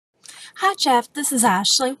Hi Jeff, this is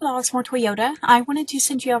Ashley with Oxmoor Toyota. I wanted to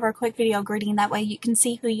send you over a quick video greeting, that way you can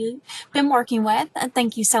see who you've been working with. And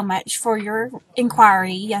thank you so much for your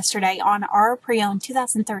inquiry yesterday on our pre-owned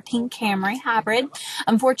 2013 Camry Hybrid.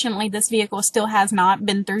 Unfortunately, this vehicle still has not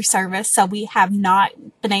been through service, so we have not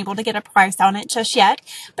been able to get a price on it just yet.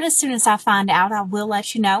 But as soon as I find out, I will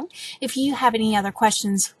let you know. If you have any other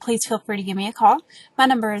questions, please feel free to give me a call. My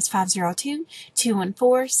number is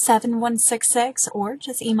 502-214-7166, or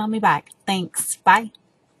just email me back. Thanks. Bye.